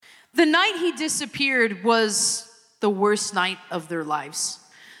The night he disappeared was the worst night of their lives.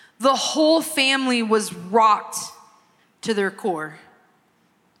 The whole family was rocked to their core.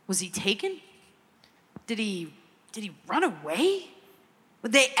 Was he taken? Did he run away?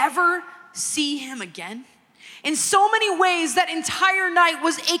 Would they ever see him again? In so many ways, that entire night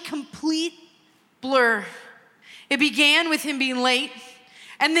was a complete blur. It began with him being late,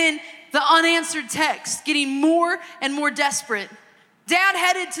 and then the unanswered text getting more and more desperate. Dad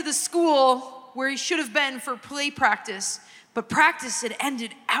headed to the school where he should have been for play practice, but practice had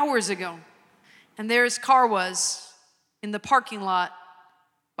ended hours ago. And there his car was in the parking lot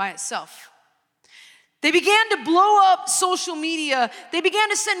by itself. They began to blow up social media. They began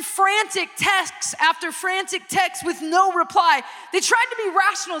to send frantic texts after frantic texts with no reply. They tried to be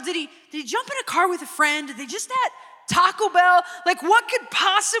rational. Did he jump in a car with a friend? Did they just at Taco Bell? Like, what could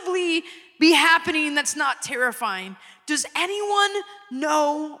possibly be happening that's not terrifying? Does anyone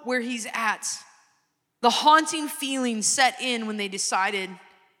know where he's at? The haunting feeling set in when they decided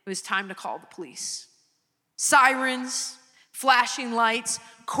it was time to call the police. Sirens, flashing lights,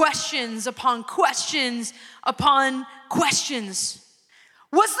 questions upon questions upon questions.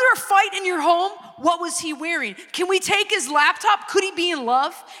 Was there a fight in your home? What was he wearing? Can we take his laptop? Could he be in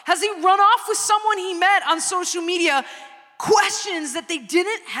love? Has he run off with someone he met on social media? Questions that they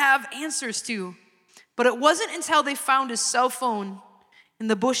didn't have answers to. But it wasn't until they found his cell phone in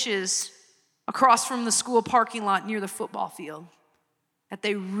the bushes across from the school parking lot near the football field that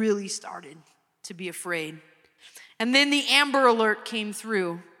they really started to be afraid. And then the Amber Alert came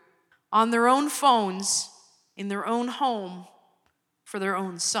through on their own phones, in their own home, for their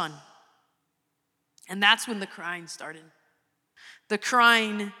own son. And that's when the crying started. The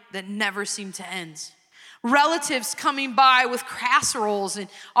crying that never seemed to end. Relatives coming by with casseroles and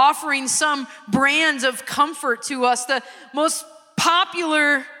offering some brand of comfort to us. The most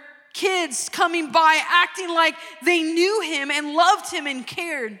popular kids coming by acting like they knew him and loved him and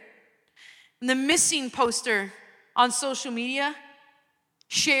cared. And the missing poster on social media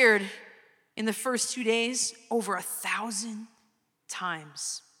shared in the first 2 days over 1,000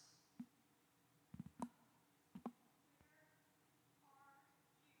 times.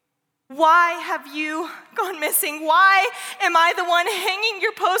 Why have you gone missing? Why am I the one hanging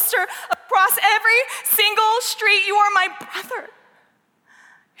your poster across every single street? You are my brother.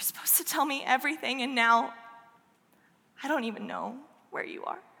 You're supposed to tell me everything, and now I don't even know where you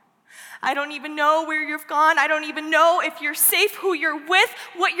are. I don't even know where you've gone. I don't even know if you're safe, who you're with,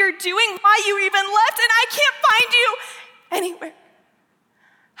 what you're doing, why you even left, and I can't find you anywhere.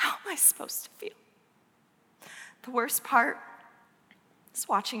 How am I supposed to feel? The worst part is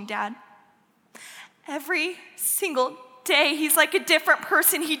watching Dad. Every single day, he's like a different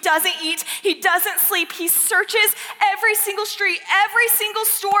person. He doesn't eat, he doesn't sleep. He searches every single street, every single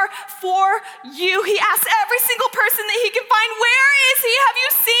store for you. He asks every single person that he can find, where is he? Have you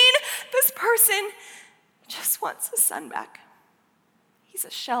seen this person? He just wants his son back. He's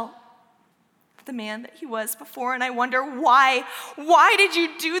a shell of the man that he was before, and I wonder why. Why did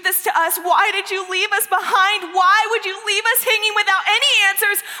you do this to us? Why did you leave us behind? Why would you leave us hanging without any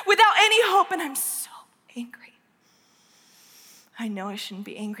answers, without any hope? And I'm so angry. I know I shouldn't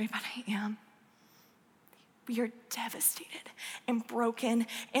be angry, but I am. We are devastated and broken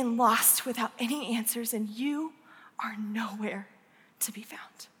and lost without any answers, and you are nowhere to be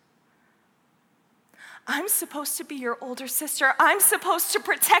found. I'm supposed to be your older sister. I'm supposed to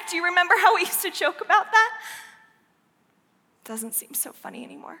protect you. Remember how we used to joke about that? Doesn't seem so funny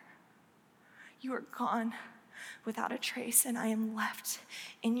anymore. You are gone without a trace, and I am left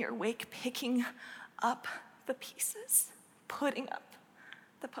in your wake, picking up the pieces, putting up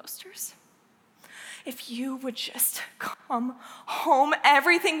the posters. If you would just come home,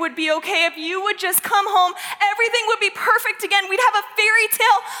 everything would be okay. If you would just come home, everything would be perfect again. We'd have a fairy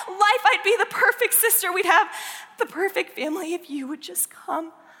tale life. I'd be the perfect sister. We'd have the perfect family. If you would just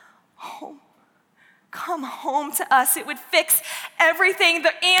come home. Come home to us. It would fix everything,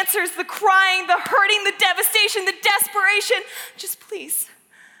 the answers, the crying, the hurting, the devastation, the desperation. Just please,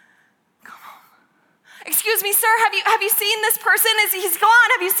 come home. Excuse me, sir, have you seen this person? He's gone.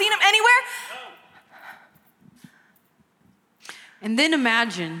 Have you seen him anywhere? And then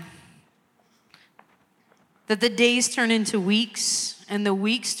imagine that the days turn into weeks and the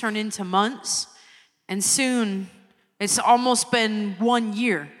weeks turn into months, and soon it's almost been 1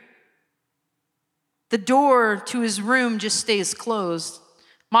 year. The door to his room just stays closed.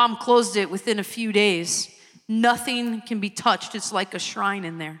 Mom closed it within a few days. Nothing can be touched. It's like a shrine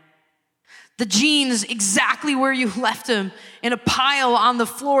in there. The jeans exactly where you left them, in a pile on the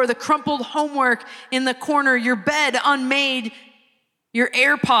floor, the crumpled homework in the corner, your bed unmade. Your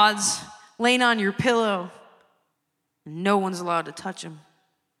AirPods laying on your pillow, and no one's allowed to touch them.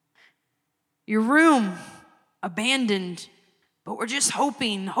 Your room abandoned, but we're just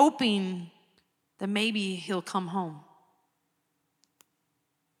hoping that maybe he'll come home.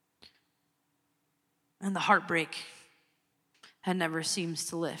 And the heartbreak that never seems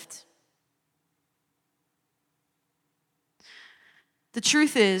to lift. The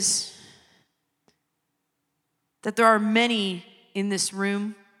truth is that there are many in this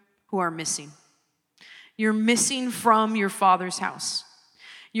room who are missing. You're missing from your Father's house.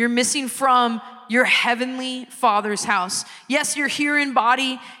 You're missing from your heavenly Father's house. Yes, you're here in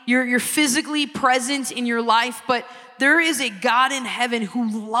body, you're physically present in your life, but there is a God in heaven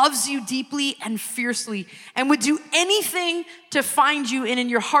who loves you deeply and fiercely and would do anything to find you. And in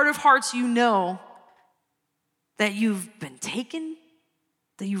your heart of hearts, you know that you've been taken,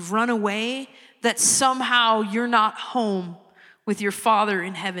 that you've run away, that somehow you're not home with your Father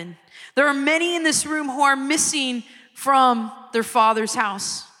in heaven. There are many in this room who are missing from their Father's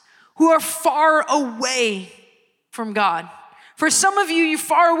house, who are far away from God. For some of you, you're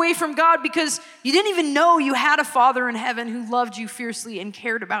far away from God because you didn't even know you had a Father in heaven who loved you fiercely and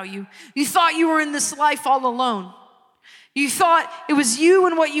cared about you. You thought you were in this life all alone. You thought it was you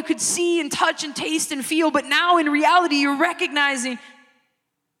and what you could see and touch and taste and feel, but now in reality, you're recognizing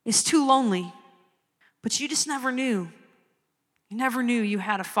it's too lonely. But you just never knew. You never knew you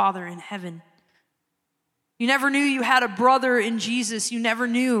had a Father in heaven. You never knew you had a brother in Jesus. You never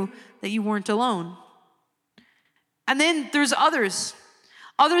knew that you weren't alone. And then there's others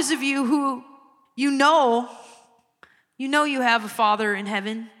of you who you know you have a Father in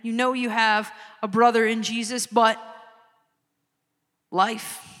heaven. You know you have a brother in Jesus, but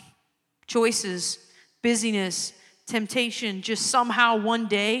life, choices, busyness, temptation, just somehow one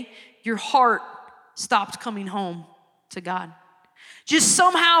day your heart stopped coming home to God. Just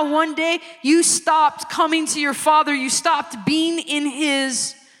somehow one day you stopped coming to your Father. You stopped being in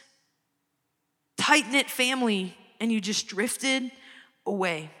his tight-knit family and you just drifted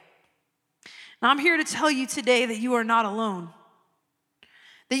away. Now I'm here to tell you today that you are not alone.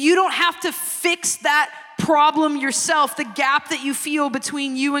 That you don't have to fix that problem yourself, the gap that you feel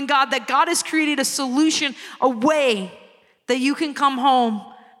between you and God, that God has created a solution, a way that you can come home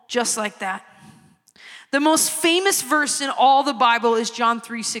just like that. The most famous verse in all the Bible is John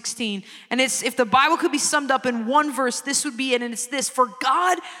 3:16. And it's, if the Bible could be summed up in one verse, this would be it, and it's this: for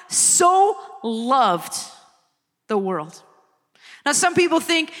God so loved the world. Now, some people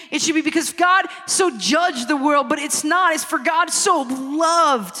think it should be because God so judged the world, but it's not. It's for God so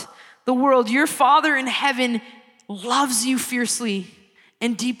loved the world. Your Father in heaven loves you fiercely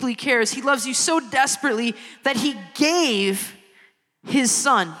and deeply cares. He loves you so desperately that he gave his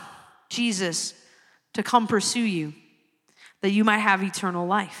Son, Jesus, to come pursue you, that you might have eternal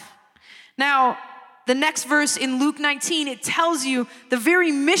life. Now, the next verse in Luke 19, it tells you the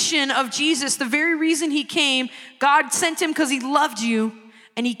very mission of Jesus, the very reason he came. God sent him because he loved you,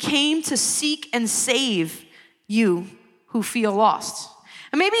 and he came to seek and save you who feel lost.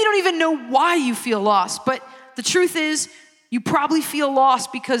 And maybe you don't even know why you feel lost, but the truth is, you probably feel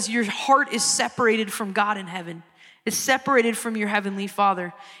lost because your heart is separated from God in heaven. It's separated from your heavenly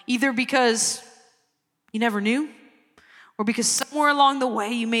Father, either because you never knew, or because somewhere along the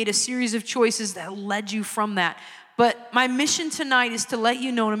way you made a series of choices that led you from that. But my mission tonight is to let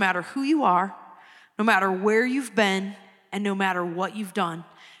you know, no matter who you are, no matter where you've been, and no matter what you've done,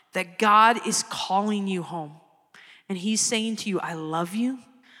 that God is calling you home. And he's saying to you, I love you,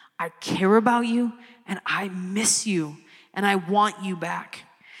 I care about you, and I miss you, and I want you back.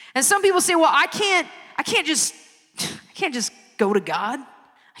 And some people say, well, I can't just go to God.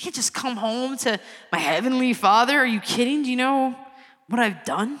 I can't just come home to my heavenly Father. Are you kidding? Do you know what I've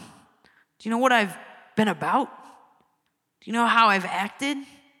done? Do you know what I've been about? Do you know how I've acted? And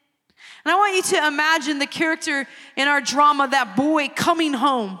I want you to imagine the character in our drama, that boy coming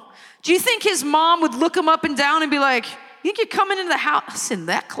home. Do you think his mom would look him up and down and be like, you think you're coming into the house in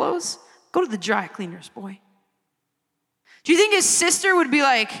that clothes? Go to the dry cleaners, boy. Do you think his sister would be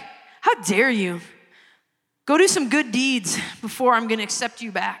like, how dare you? Go do some good deeds before I'm going to accept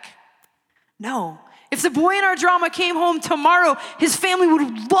you back. No. If the boy in our drama came home tomorrow, his family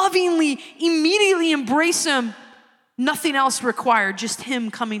would lovingly, immediately embrace him. Nothing else required, just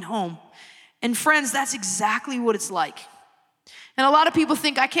him coming home. And friends, that's exactly what it's like. And a lot of people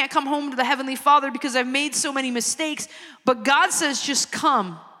think I can't come home to the Heavenly Father because I've made so many mistakes. But God says, just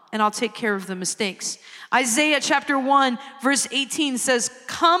come and I'll take care of the mistakes. Isaiah chapter 1, verse 18 says,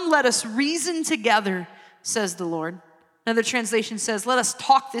 come, let us reason together, says the Lord. Another translation says, let us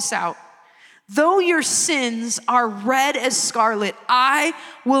talk this out. Though your sins are red as scarlet, I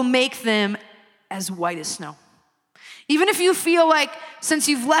will make them as white as snow. Even if you feel like since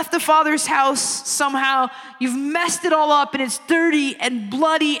you've left the Father's house, somehow you've messed it all up and it's dirty and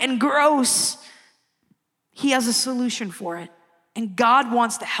bloody and gross, He has a solution for it. And God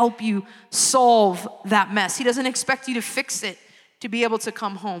wants to help you solve that mess. He doesn't expect you to fix it to be able to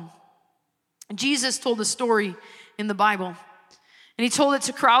come home. Jesus told a story in the Bible, and He told it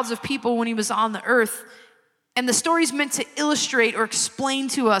to crowds of people when He was on the earth. And the story is meant to illustrate or explain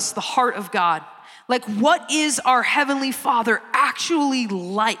to us the heart of God. Like, what is our Heavenly Father actually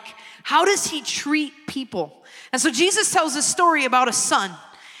like? How does He treat people? And so Jesus tells a story about a son.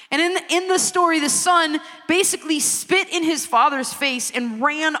 And in the story, the son basically spit in his father's face and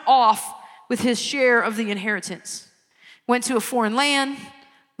ran off with his share of the inheritance. Went to a foreign land,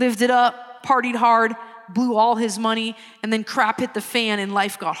 lived it up, partied hard, blew all his money, and then crap hit the fan and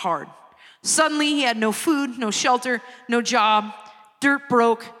life got hard. Suddenly he had no food, no shelter, no job, dirt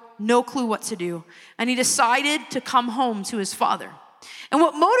broke, no clue what to do. And he decided to come home to his father. And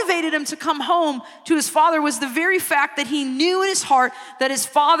what motivated him to come home to his father was the very fact that he knew in his heart that his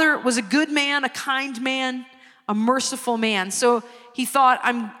father was a good man, a kind man, a merciful man. So he thought,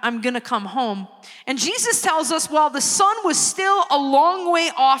 I'm gonna come home. And Jesus tells us while the son was still a long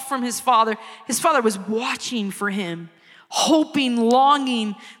way off from his father was watching for him, hoping,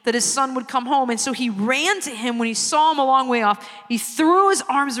 longing that his son would come home. And so he ran to him when he saw him a long way off. He threw his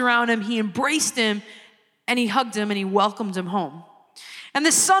arms around him, he embraced him, and he hugged him and he welcomed him home. And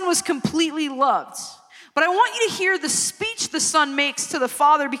the son was completely loved. But I want you to hear the speech the son makes to the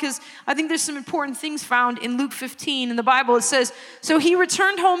father, because I think there's some important things found in Luke 15 in the Bible. It says, so he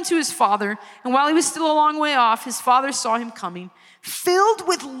returned home to his father, and while he was still a long way off, his father saw him coming, filled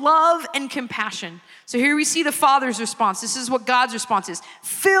with love and compassion. So here we see the father's response. This is what God's response is,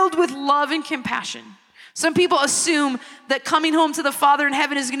 filled with love and compassion. Some people assume that coming home to the Father in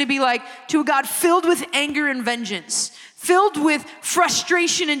heaven is going to be like to a God filled with anger and vengeance, filled with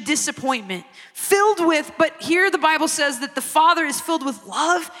frustration and disappointment, but here the Bible says that the Father is filled with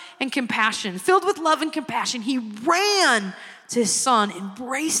love and compassion. Filled with love and compassion, He ran to His son,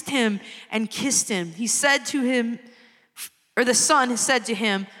 embraced him, and kissed him. He said to him, or the son said to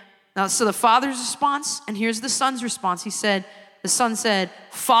him, now so the father's response, and here's the son's response. The son said,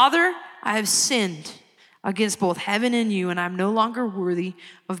 Father, I have sinned against both heaven and you, and I'm no longer worthy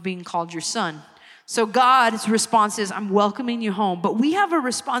of being called your son. So God's response is, I'm welcoming you home. But we have a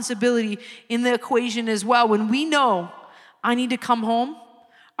responsibility in the equation as well. When we know I need to come home,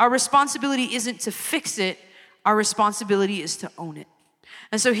 our responsibility isn't to fix it. Our responsibility is to own it.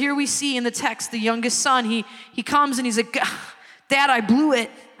 And so here we see in the text, the youngest son, he comes and he's like, Dad, I blew it.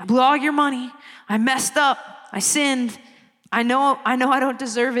 I blew all your money. I messed up. I sinned. I know I don't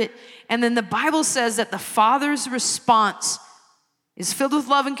deserve it. And then the Bible says that the father's response is filled with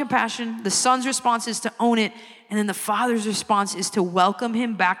love and compassion. The son's response is to own it. And then the father's response is to welcome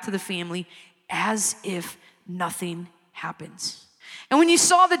him back to the family as if nothing happens. And when you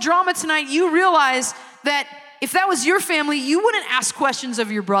saw the drama tonight, you realize that if that was your family, you wouldn't ask questions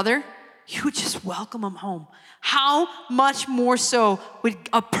of your brother. You would just welcome him home. How much more so would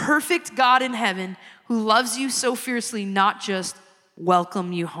a perfect God in heaven who loves you so fiercely not just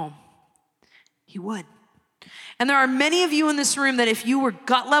welcome you home? He would. And there are many of you in this room that if you were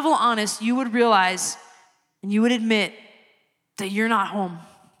gut level honest, you would realize and you would admit that you're not home.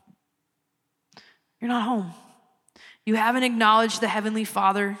 You're not home. You haven't acknowledged the Heavenly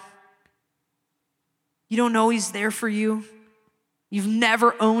Father. You don't know He's there for you. You've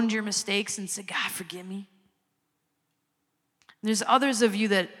never owned your mistakes and said, God, forgive me. There's others of you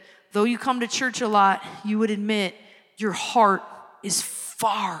that, though you come to church a lot, you would admit your heart is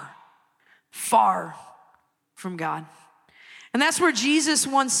far, far from God. And that's where Jesus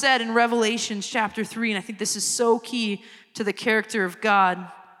once said in Revelation chapter 3, and I think this is so key to the character of God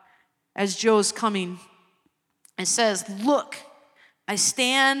as Joe's coming. It says, look, I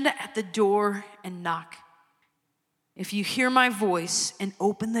stand at the door and knock. If you hear my voice and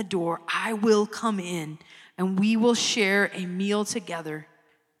open the door, I will come in and we will share a meal together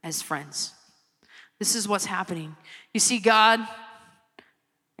as friends. This is what's happening. You see, God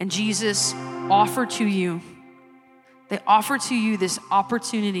and Jesus offer to you, they offer to you this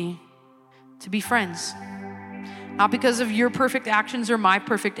opportunity to be friends. Not because of your perfect actions or my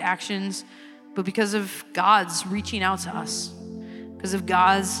perfect actions, but because of God's reaching out to us, because of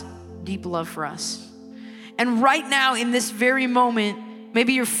God's deep love for us. And right now, in this very moment,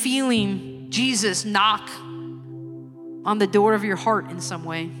 maybe you're feeling Jesus knock on the door of your heart in some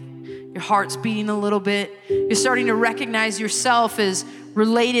way. Your heart's beating a little bit. You're starting to recognize yourself as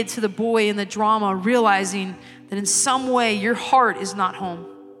related to the boy in the drama, realizing that in some way your heart is not home.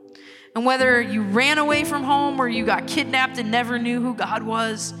 And whether you ran away from home or you got kidnapped and never knew who God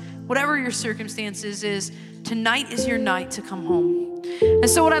was, whatever your circumstances is, tonight is your night to come home. And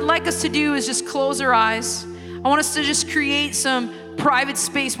so what I'd like us to do is just close our eyes. I want us to just create some private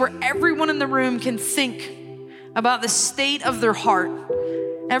space where everyone in the room can think about the state of their heart.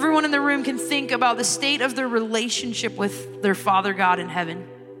 Everyone in the room can think about the state of their relationship with their Father God in heaven.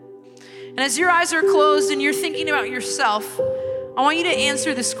 And as your eyes are closed and you're thinking about yourself, I want you to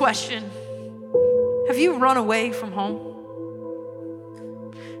answer this question. Have you run away from home?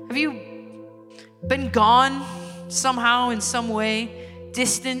 Have you been gone somehow, in some way,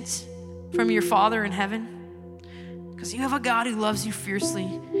 distant from your Father in heaven? Because you have a God who loves you fiercely,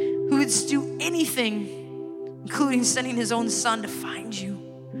 who would do anything, including sending his own Son to find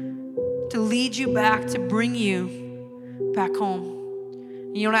you, to lead you back, to bring you back home.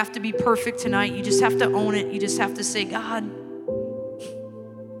 And you don't have to be perfect tonight. You just have to own it. You just have to say, God,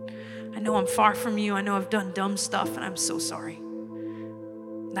 I know I'm far from you. I know I've done dumb stuff, and I'm so sorry.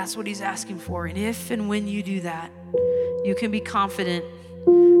 That's what he's asking for. And if and when you do that, you can be confident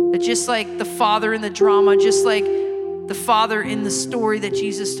that just like the father in the drama, just like the father in the story that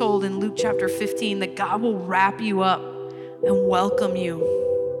Jesus told in Luke chapter 15, that God will wrap you up and welcome you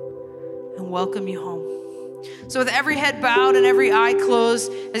home. So with every head bowed and every eye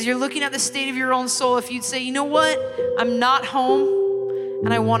closed, as you're looking at the state of your own soul, if you'd say, you know what? I'm not home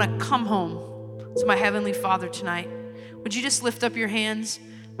and I want to come home to my Heavenly Father tonight. Would you just lift up your hands?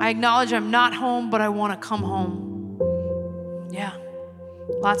 I acknowledge I'm not home, but I want to come home. Yeah,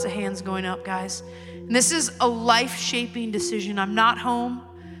 lots of hands going up, guys. And this is a life-shaping decision. I'm not home,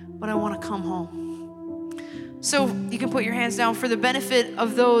 but I want to come home. So you can put your hands down. For the benefit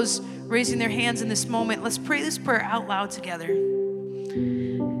of those raising their hands in this moment, let's pray this prayer out loud together.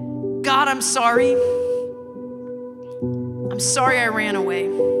 God, I'm sorry. I'm sorry I ran away.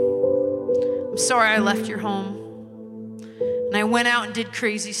 I'm sorry I left your home. And I went out and did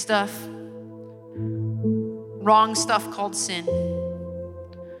crazy stuff. Wrong stuff called sin.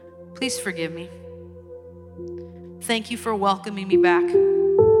 Please forgive me. Thank you for welcoming me back.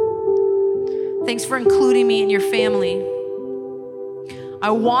 Thanks for including me in your family.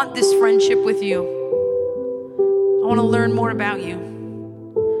 I want this friendship with you. I want to learn more about you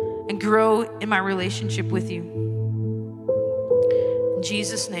and grow in my relationship with you. In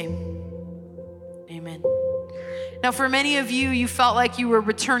Jesus' name, amen. Now, for many of you, you felt like you were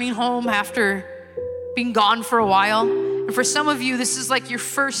returning home after being gone for a while. And for some of you, this is like your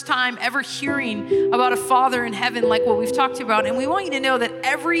first time ever hearing about a Father in heaven like what we've talked about. And we want you to know that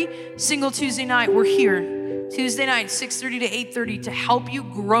every single Tuesday night, we're here. Tuesday night, 6:30 to 8:30, to help you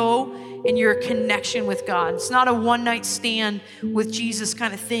grow in your connection with God. It's not a one-night stand with Jesus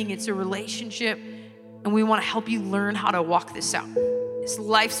kind of thing. It's a relationship. And we want to help you learn how to walk this out. It's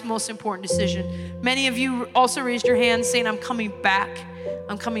life's most important decision. Many of you also raised your hands saying, I'm coming back.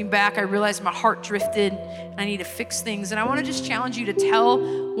 I'm coming back. I realized my heart drifted. I need to fix things. And I want to just challenge you to tell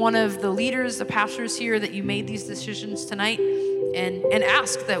one of the leaders, the pastors here, that you made these decisions tonight, and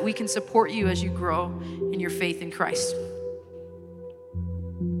ask that we can support you as you grow in your faith in Christ.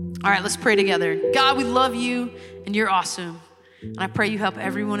 All right, let's pray together. God, we love you and you're awesome. And I pray you help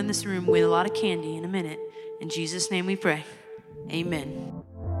everyone in this room win a lot of candy in a minute. In Jesus' name we pray. Amen.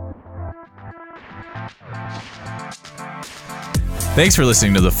 Thanks for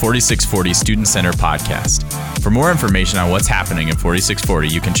listening to the 4640 Student Center podcast. For more information on what's happening in 4640,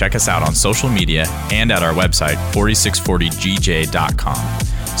 you can check us out on social media and at our website,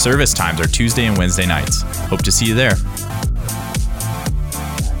 4640gj.com. Service times are Tuesday and Wednesday nights. Hope to see you there.